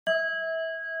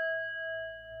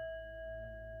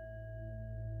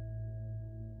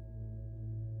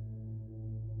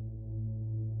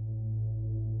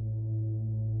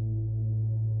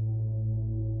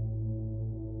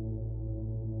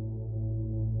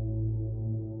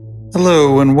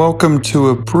Hello, and welcome to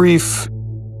a brief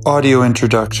audio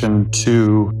introduction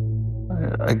to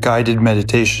guided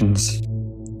meditations.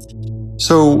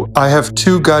 So, I have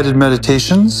two guided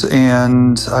meditations,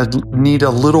 and I need a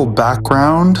little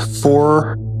background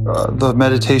for the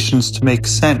meditations to make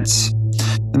sense.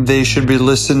 They should be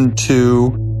listened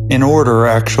to in order,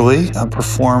 actually,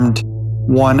 performed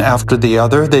one after the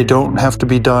other. They don't have to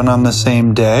be done on the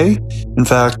same day. In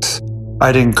fact,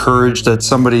 I'd encourage that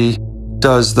somebody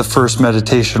does the first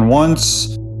meditation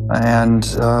once and,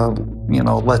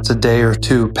 lets a day or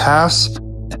two pass,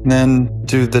 and then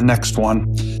do the next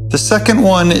one. The second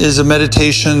one is a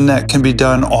meditation that can be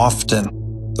done often.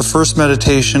 The first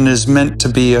meditation is meant to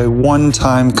be a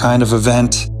one-time kind of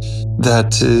event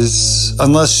that is,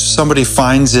 unless somebody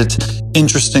finds it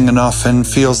interesting enough and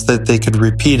feels that they could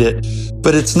repeat it,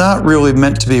 but it's not really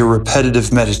meant to be a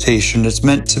repetitive meditation. It's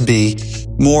meant to be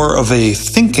more of a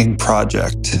thinking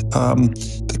project,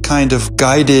 the kind of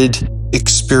guided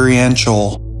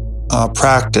experiential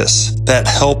practice that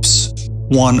helps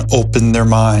one open their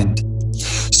mind.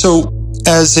 So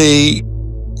as a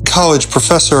college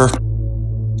professor,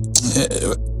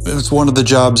 it's one of the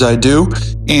jobs I do,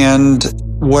 and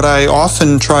what I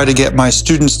often try to get my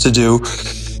students to do,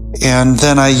 and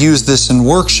then I use this in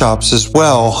workshops as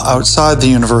well outside the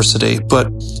university, but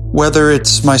whether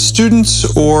it's my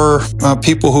students or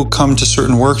people who come to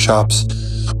certain workshops,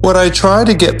 what I try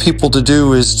to get people to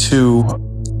do is to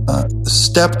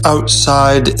step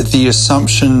outside the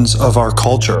assumptions of our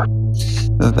culture.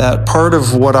 That part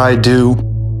of what I do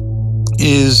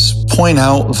is point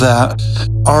out that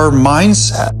our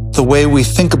mindset, the way we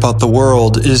think about the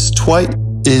world, is quite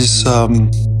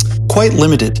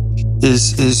limited,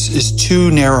 is too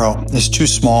narrow, is too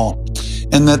small,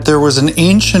 and that there was an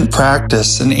ancient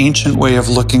practice, an ancient way of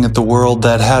looking at the world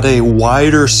that had a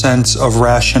wider sense of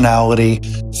rationality,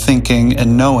 thinking,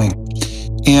 and knowing.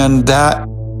 And that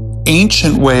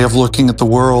ancient way of looking at the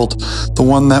world, the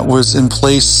one that was in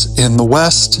place in the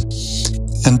West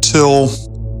until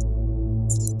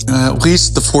at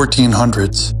least the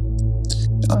 1400s,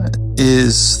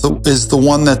 is the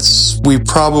one we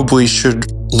probably should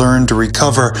learn to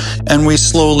recover, and we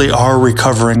slowly are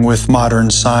recovering with modern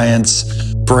science,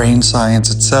 brain science,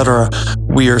 etc.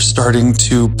 We are starting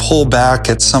to pull back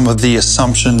at some of the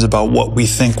assumptions about what we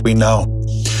think we know.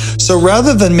 So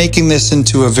rather than making this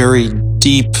into a very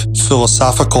deep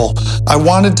philosophical, I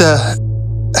wanted to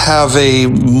have a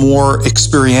more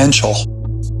experiential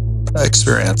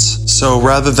experience. So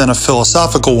rather than a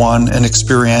philosophical one, an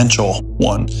experiential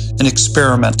one, an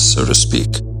experiment, so to speak.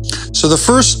 So the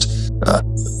first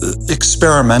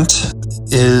experiment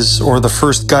or the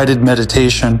first guided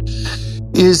meditation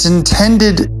is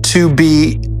intended to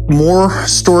be more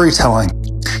storytelling.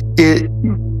 It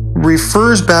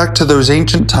refers back to those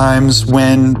ancient times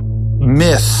when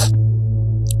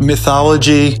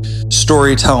mythology,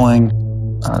 storytelling,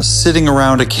 sitting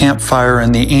around a campfire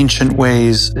in the ancient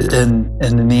ways and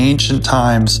in the ancient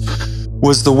times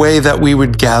was the way that we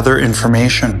would gather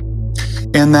information.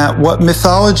 And that what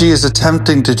mythology is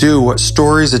attempting to do, what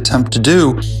stories attempt to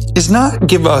do, is not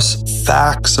give us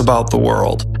facts about the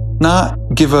world, not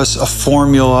give us a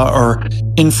formula or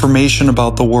information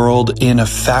about the world in a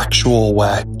factual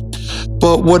way.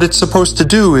 But what it's supposed to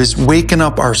do is waken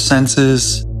up our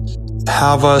senses,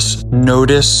 have us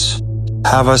notice,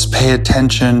 have us pay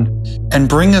attention, and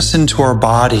bring us into our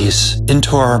bodies,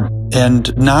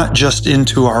 and not just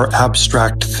into our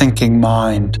abstract thinking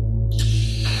mind.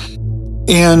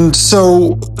 And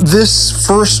so this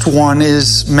first one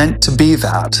is meant to be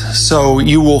that. So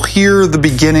you will hear the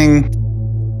beginning.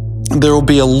 There will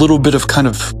be a little bit of kind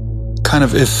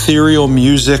of ethereal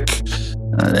music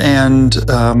and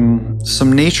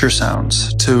some nature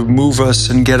sounds to move us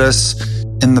and get us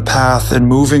in the path and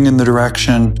moving in the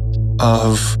direction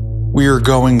of we are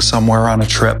going somewhere on a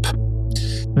trip.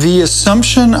 The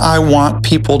assumption I want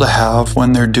people to have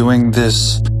when they're doing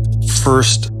this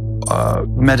first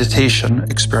meditation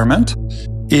experiment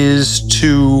is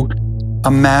to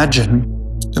imagine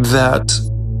that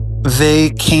they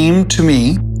came to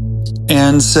me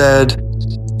and said,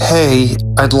 "Hey,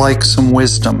 I'd like some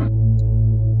wisdom."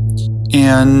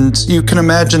 And you can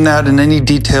imagine that in any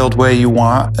detailed way you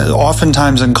want.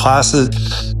 Oftentimes in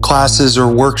classes or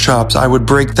workshops, I would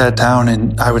break that down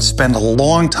and I would spend a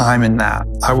long time in that.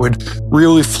 I would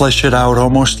really flesh it out,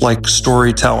 almost like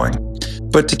storytelling.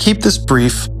 But to keep this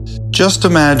brief, just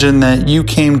imagine that you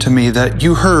came to me, that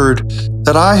you heard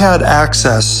that I had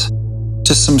access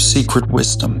to some secret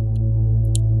wisdom.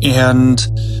 And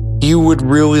you would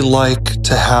really like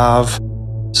to have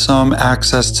some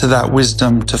access to that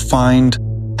wisdom to find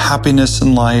happiness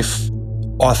in life,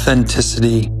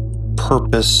 authenticity,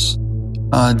 purpose,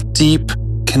 deep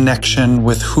connection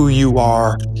with who you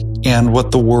are and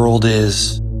what the world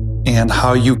is and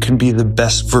how you can be the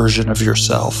best version of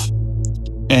yourself.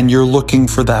 And you're looking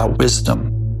for that wisdom.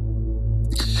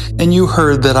 And you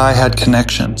heard that I had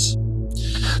connections.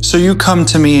 So you come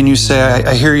to me and you say,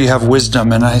 I hear you have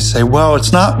wisdom. And I say, well,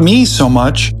 it's not me so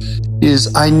much,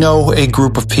 is I know a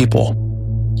group of people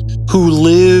who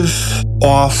live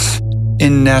off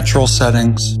in natural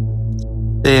settings.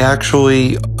 They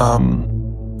actually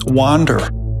wander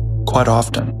quite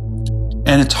often.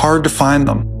 And it's hard to find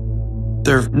them.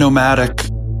 They're nomadic.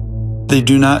 They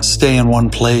do not stay in one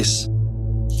place.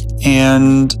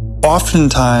 And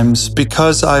oftentimes,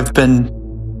 because I've been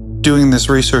doing this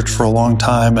research for a long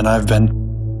time and I've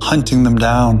been hunting them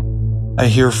down, I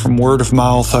hear from word of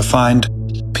mouth. I find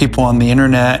people on the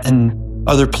internet and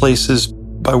other places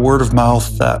by word of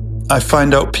mouth that I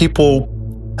find out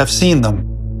people have seen them.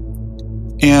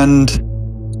 And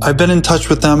I've been in touch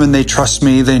with them and they trust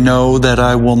me. They know that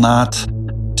I will not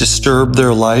disturb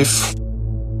their life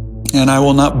and I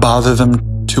will not bother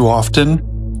them too often.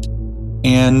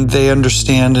 And they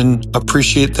understand and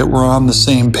appreciate that we're on the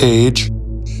same page.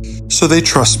 So they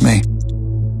trust me.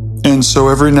 And so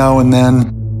every now and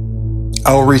then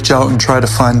I'll reach out and try to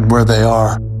find where they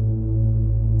are.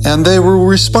 And they will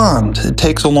respond. It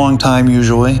takes a long time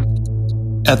usually.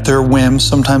 At their whim,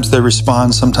 sometimes they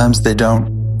respond, sometimes they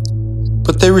don't.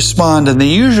 But they respond and they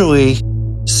usually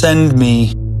send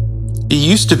me, it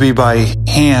used to be by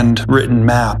hand-written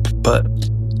map, but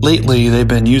lately they've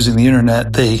been using the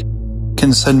internet. They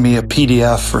can send me a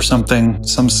PDF or something,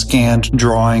 some scanned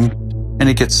drawing, and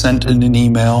it gets sent in an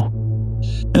email.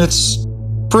 And it's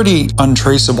pretty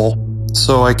untraceable,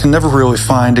 so I can never really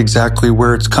find exactly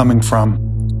where it's coming from.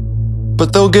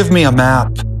 But they'll give me a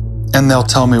map and they'll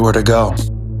tell me where to go.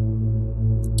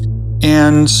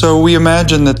 And so we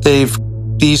imagine that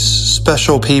these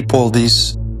special people,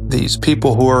 these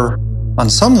people who are on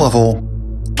some level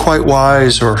quite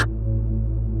wise, or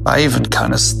I even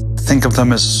kind of think of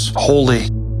them as holy,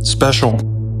 special,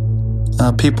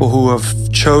 people who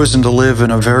have chosen to live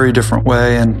in a very different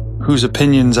way and whose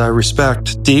opinions I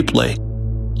respect deeply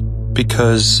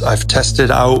because I've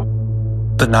tested out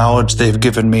the knowledge they've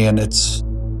given me and it's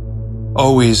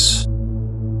always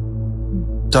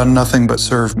done nothing but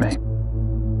serve me.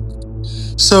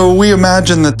 So we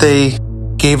imagine that they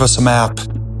gave us a map,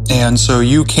 and so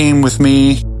you came with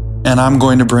me and I'm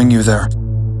going to bring you there.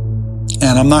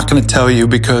 And I'm not going to tell you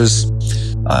because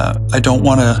I don't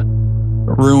want to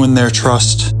ruin their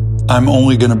trust. I'm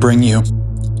only going to bring you.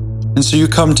 And so you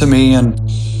come to me and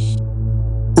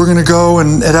we're going to go,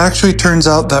 and it actually turns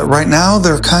out that right now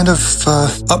they're kind of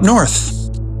up north.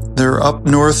 They're up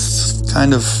north,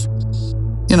 kind of,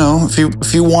 you know,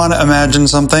 if you want to imagine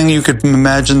something, you could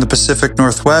imagine the Pacific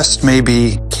Northwest,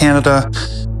 maybe Canada,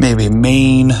 maybe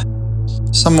Maine,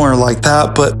 somewhere like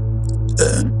that, but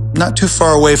not too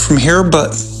far away from here,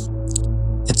 but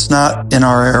it's not in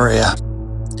our area.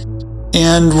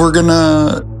 And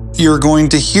you're going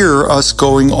to hear us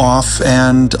going off,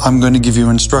 and I'm going to give you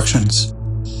instructions.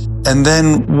 And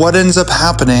then what ends up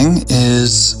happening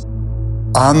is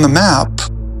on the map,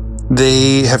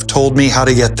 they have told me how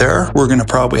to get there. We're going to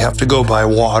probably have to go by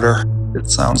water, it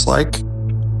sounds like.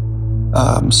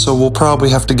 So we'll probably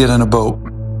have to get in a boat.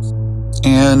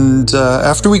 And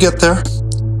after we get there,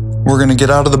 we're going to get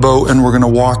out of the boat and we're going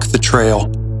to walk the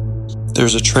trail.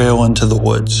 There's a trail into the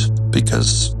woods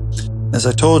because, as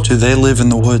I told you, they live in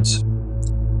the woods.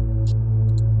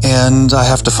 And I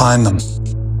have to find them.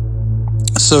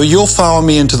 So you'll follow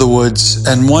me into the woods,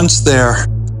 and once there,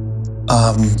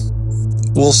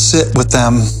 we'll sit with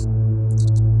them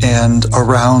and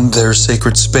around their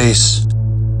sacred space.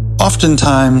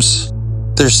 Oftentimes,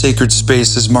 their sacred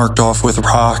space is marked off with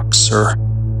rocks or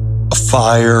a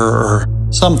fire or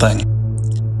something.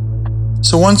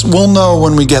 So once we'll know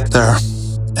when we get there,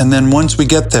 and then once we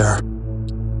get there,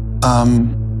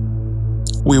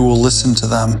 we will listen to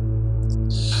them.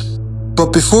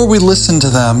 But before we listen to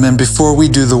them and before we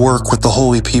do the work with the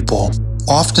holy people,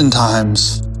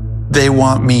 oftentimes they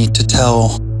want me to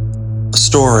tell a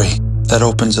story that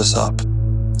opens us up.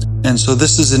 And so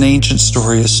this is an ancient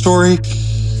story.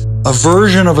 A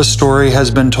version of a story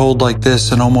has been told like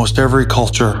this in almost every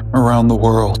culture around the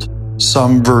world.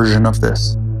 Some version of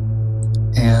this.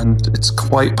 And it's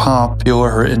quite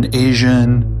popular in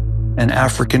Asian and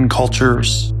African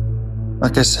cultures.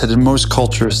 Like I said, in most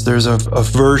cultures, there's a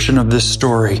version of this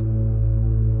story,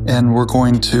 and we're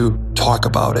going to talk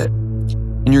about it.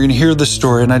 And you're going to hear the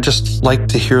story, and I just like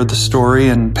to hear the story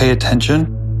and pay attention,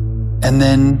 and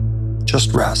then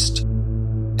just rest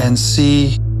and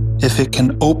see if it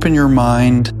can open your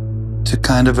mind to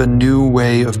kind of a new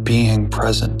way of being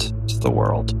present to the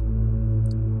world.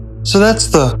 So that's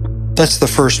the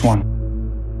first one.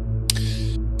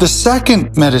 The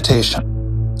second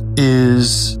meditation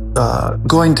is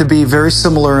going to be very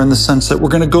similar in the sense that we're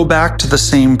going to go back to the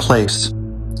same place.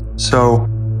 So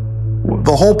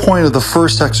the whole point of the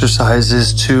first exercise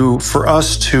is for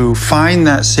us to find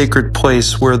that sacred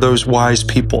place where those wise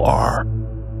people are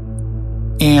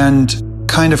and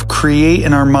kind of create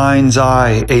in our mind's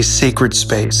eye a sacred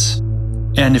space.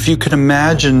 And if you can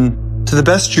imagine, to the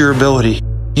best of your ability,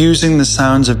 using the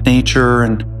sounds of nature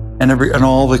and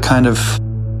all the kind of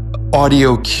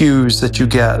audio cues that you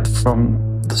get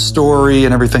from the story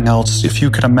and everything else, if you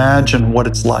can imagine what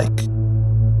it's like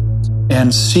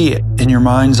and see it in your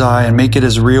mind's eye and make it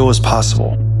as real as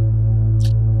possible,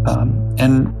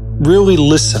 and really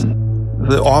listen.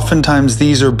 Oftentimes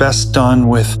these are best done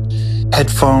with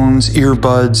headphones,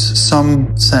 earbuds,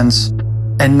 some sense,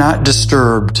 and not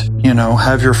disturbed.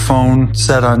 Have your phone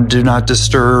set on do not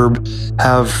disturb,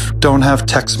 don't have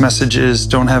text messages,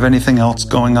 don't have anything else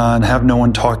going on, have no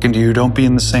one talking to you, don't be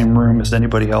in the same room as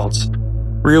anybody else.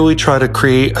 Really try to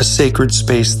create a sacred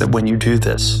space that when you do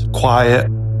this,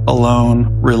 quiet,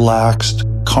 alone, relaxed,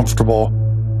 comfortable.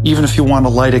 Even if you want to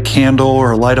light a candle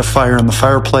or light a fire in the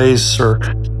fireplace or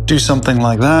do something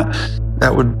like that,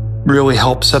 that would really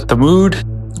help set the mood,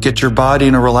 get your body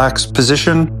in a relaxed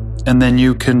position, and then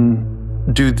you can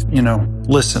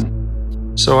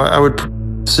listen. So I would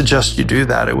suggest you do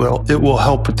that. It will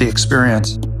help with the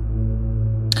experience.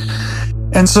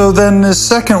 And so then the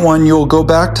second one, you'll go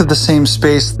back to the same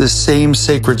space, the same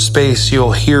sacred space.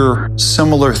 You'll hear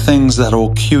similar things that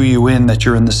will cue you in that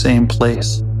you're in the same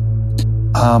place,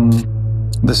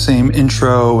 the same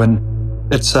intro and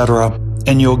etc.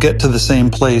 And you'll get to the same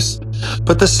place.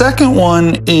 But the second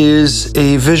one is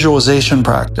a visualization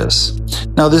practice.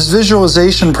 Now, this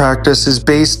visualization practice is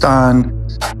based on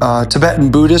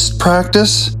Tibetan Buddhist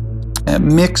practice,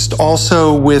 mixed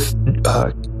also with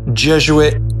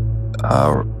Jesuit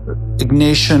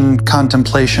Ignatian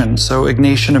contemplation, so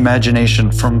Ignatian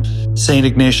imagination from St.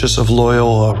 Ignatius of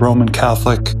Loyola, a Roman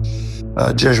Catholic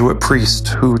Jesuit priest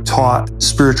who taught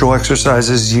spiritual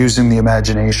exercises using the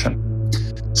imagination.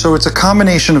 So it's a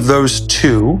combination of those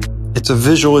two. It's a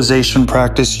visualization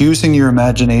practice using your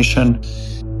imagination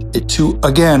to,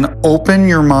 again, open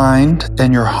your mind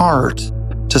and your heart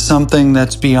to something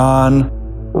that's beyond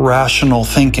rational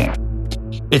thinking.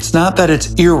 It's not that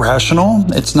it's irrational.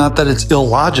 It's not that it's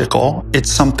illogical. It's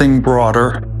something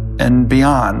broader and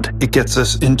beyond. It gets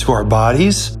us into our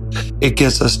bodies. It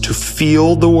gets us to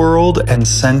feel the world and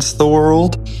sense the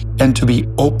world and to be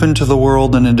open to the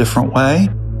world in a different way.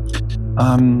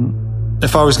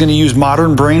 If I was going to use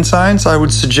modern brain science, I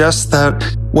would suggest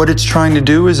that what it's trying to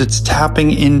do is it's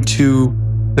tapping into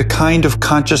the kind of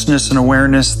consciousness and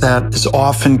awareness that is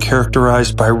often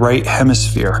characterized by right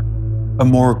hemisphere, a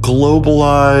more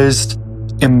globalized,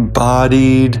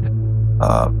 embodied,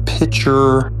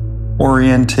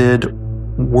 picture-oriented,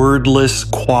 wordless,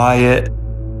 quiet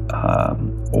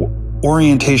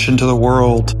orientation to the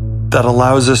world that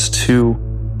allows us to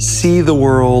see the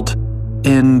world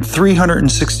in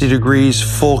 360 degrees,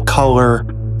 full color,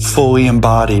 fully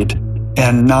embodied,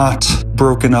 and not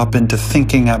broken up into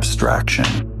thinking abstraction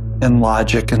and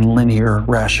logic and linear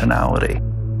rationality.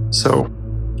 So,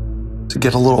 to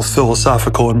get a little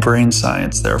philosophical in brain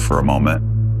science there for a moment.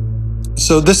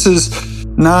 So this is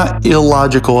not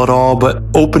illogical at all, but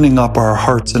opening up our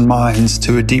hearts and minds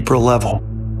to a deeper level.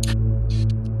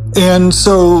 And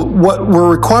so what we're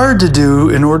required to do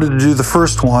in order to do the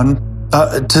first one,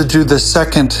 to do the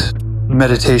second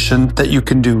meditation that you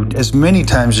can do as many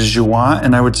times as you want,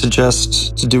 and I would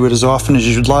suggest to do it as often as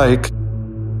you'd like,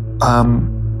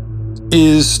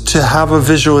 is to have a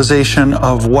visualization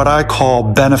of what I call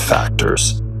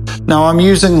benefactors. Now, I'm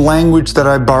using language that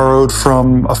I borrowed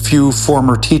from a few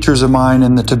former teachers of mine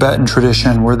in the Tibetan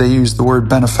tradition where they use the word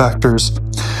benefactors.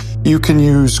 You can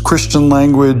use Christian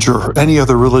language or any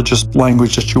other religious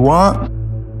language that you want,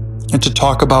 and to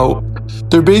talk about,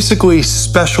 they're basically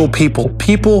special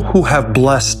people who have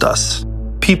blessed us,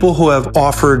 people who have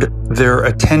offered their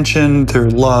attention, their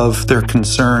love, their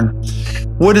concern.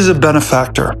 What is a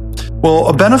benefactor? Well,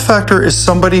 a benefactor is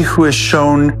somebody who has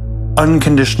shown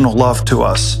unconditional love to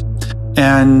us.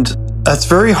 And that's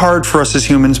very hard for us as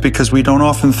humans because we don't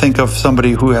often think of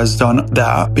somebody who has done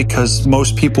that, because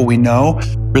most people we know,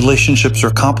 relationships are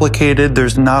complicated.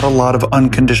 There's not a lot of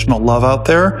unconditional love out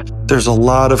there. There's a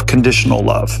lot of conditional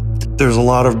love. There's a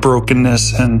lot of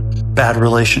brokenness and bad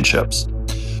relationships.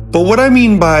 But what I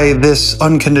mean by this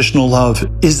unconditional love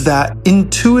is that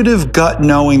intuitive gut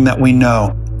knowing that we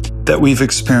know that we've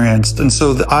experienced. And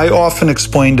so I often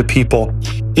explain to people,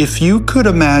 if you could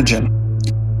imagine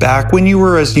back when you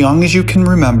were as young as you can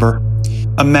remember,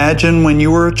 imagine when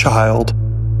you were a child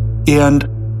and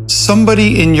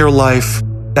somebody in your life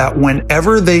that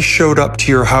whenever they showed up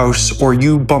to your house or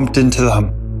you bumped into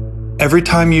them, every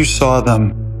time you saw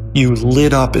them, you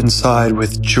lit up inside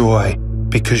with joy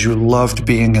because you loved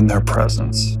being in their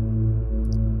presence.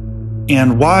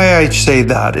 And why I say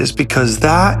that is because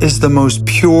that is the most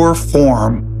pure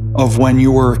form of when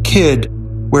you were a kid,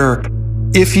 where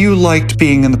if you liked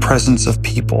being in the presence of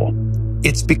people,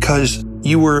 it's because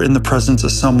you were in the presence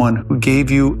of someone who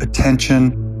gave you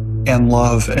attention and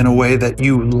love in a way that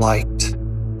you liked,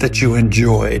 that you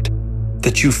enjoyed,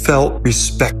 that you felt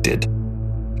respected.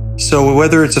 So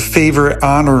whether it's a favorite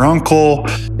aunt or uncle,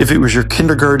 if it was your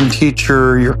kindergarten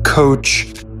teacher, your coach,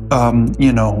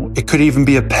 it could even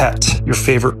be a pet, your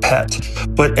favorite pet.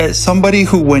 But as somebody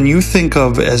who, when you think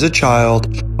of as a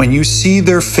child, when you see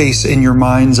their face in your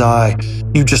mind's eye,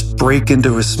 you just break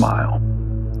into a smile.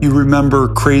 You remember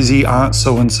crazy aunt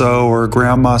so-and-so or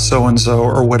grandma so-and-so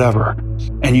or whatever,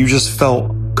 and you just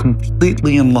felt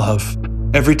completely in love.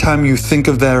 Every time you think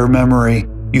of their memory,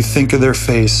 you think of their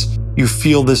face, you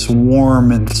feel this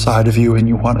warm inside of you and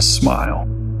you want to smile.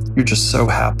 You're just so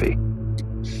happy.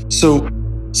 So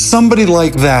somebody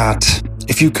like that,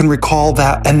 if you can recall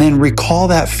that and then recall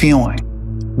that feeling,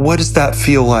 what does that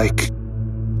feel like?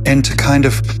 And to kind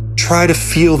of try to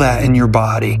feel that in your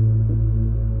body.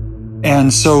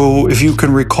 And so if you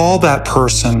can recall that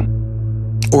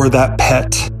person or that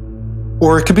pet,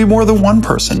 or it could be more than one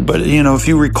person, but if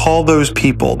you recall those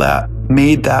people that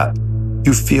made that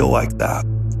you feel like that.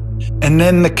 And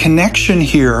then the connection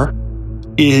here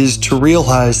is to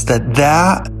realize that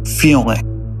that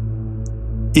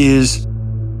feeling is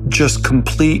just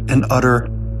complete and utter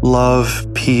love,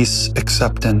 peace,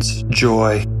 acceptance,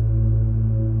 joy.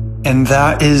 And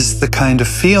that is the kind of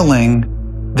feeling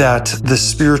that the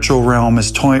spiritual realm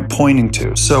is pointing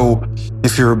to. So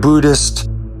if you're a Buddhist,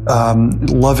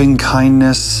 loving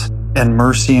kindness and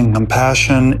mercy and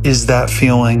compassion is that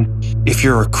feeling. If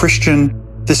you're a Christian,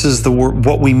 this is the word,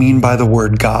 what we mean by the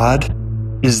word God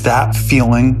is that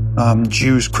feeling.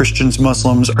 Jews, Christians,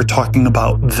 Muslims are talking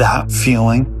about that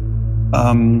feeling.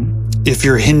 If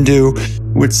you're Hindu,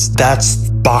 that's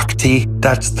bhakti.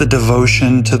 That's the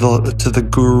devotion to the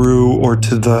guru or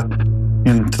to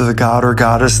the god or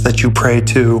goddess that you pray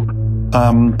to.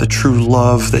 The true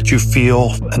love that you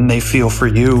feel and they feel for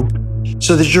you,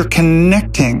 so that you're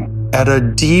connecting at a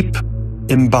deep,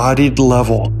 embodied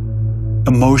level,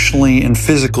 emotionally and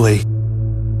physically,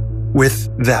 with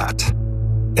that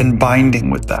and binding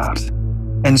with that.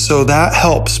 And so that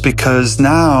helps because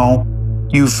now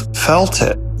you've felt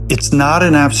it. It's not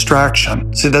an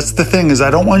abstraction. See, that's the thing, is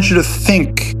I don't want you to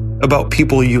think about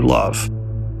people you love.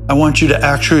 I want you to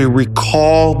actually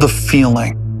recall the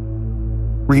feeling.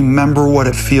 Remember what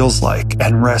it feels like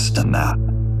and rest in that.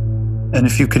 And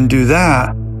if you can do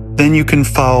that, then you can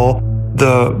follow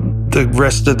the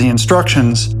rest of the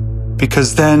instructions,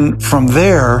 because then from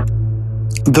there,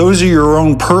 those are your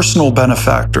own personal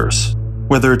benefactors,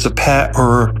 whether it's a pet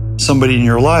or somebody in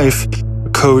your life, a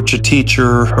coach, a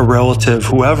teacher, a relative,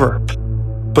 whoever.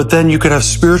 But then you could have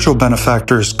spiritual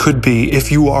benefactors, could be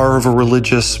if you are of a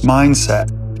religious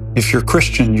mindset. If you're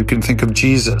Christian, you can think of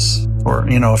Jesus. Or,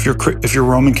 if you're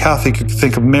Roman Catholic, you can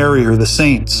think of Mary or the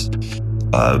saints.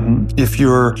 If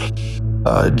you're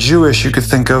Jewish, you could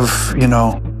think of,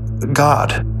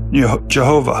 God,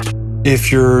 Jehovah.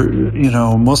 If you're,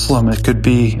 Muslim, it could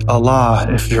be Allah.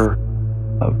 If you're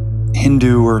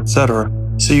Hindu or etc.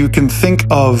 So you can think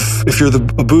of, if you're a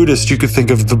Buddhist, you could think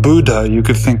of the Buddha. You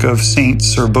could think of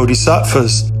saints or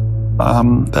bodhisattvas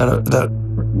that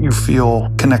you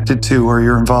feel connected to or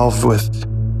you're involved with.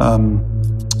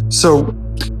 So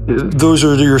those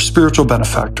are your spiritual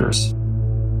benefactors,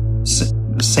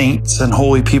 saints and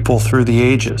holy people through the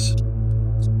ages.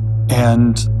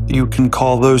 And you can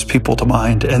call those people to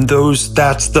mind. And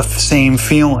that's the same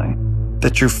feeling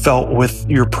that you felt with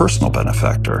your personal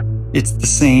benefactor. It's the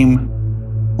same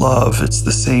love. It's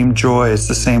the same joy. It's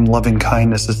the same loving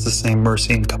kindness. It's the same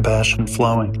mercy and compassion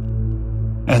flowing.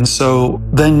 And so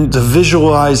then the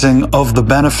visualizing of the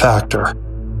benefactor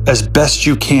as best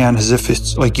you can, as if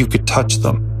it's like you could touch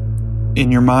them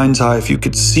in your mind's eye, if you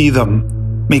could see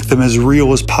them, make them as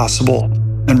real as possible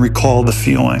and recall the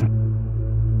feeling.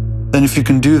 Then if you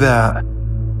can do that,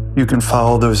 you can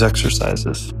follow those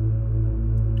exercises.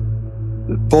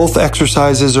 Both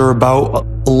exercises are about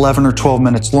 11 or 12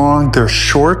 minutes long. They're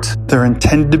short. They're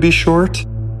intended to be short.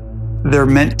 They're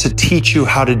meant to teach you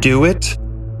how to do it.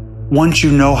 once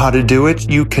you know how to do it,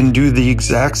 you can do the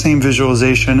exact same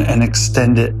visualization and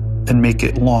extend it and make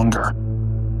it longer.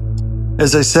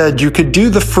 As I said, you could do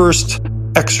the first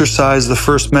exercise, the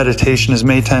first meditation as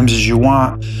many times as you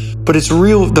want, but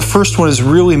the first one is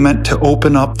really meant to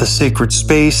open up the sacred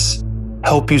space,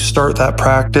 help you start that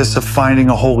practice of finding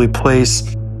a holy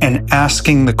place and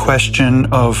asking the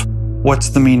question of what's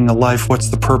the meaning of life, what's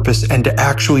the purpose, and to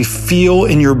actually feel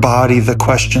in your body the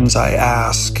questions I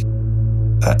ask.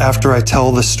 After I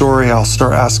tell the story, I'll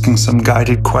start asking some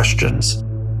guided questions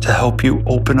to help you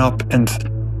open up and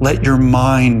let your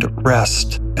mind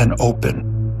rest and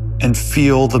open and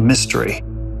feel the mystery.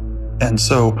 And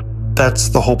so that's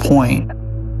the whole point.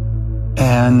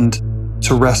 And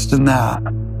to rest in that.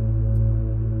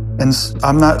 And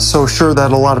I'm not so sure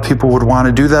that a lot of people would want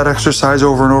to do that exercise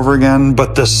over and over again,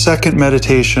 but the second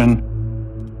meditation,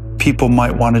 people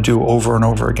might want to do over and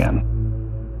over again.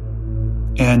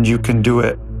 And you can do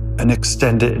it and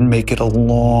extend it and make it a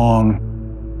long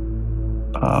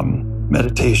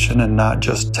meditation and not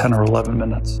just 10 or 11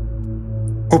 minutes.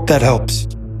 Hope that helps.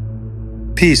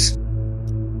 Peace.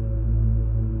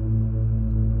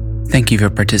 Thank you for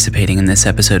participating in this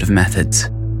episode of Methods.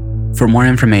 For more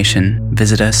information,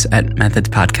 visit us at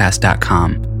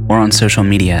methodspodcast.com or on social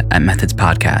media at Methods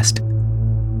Podcast.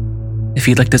 If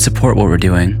you'd like to support what we're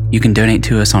doing, you can donate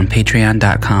to us on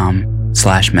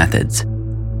patreon.com/methods.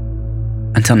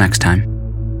 Until next time.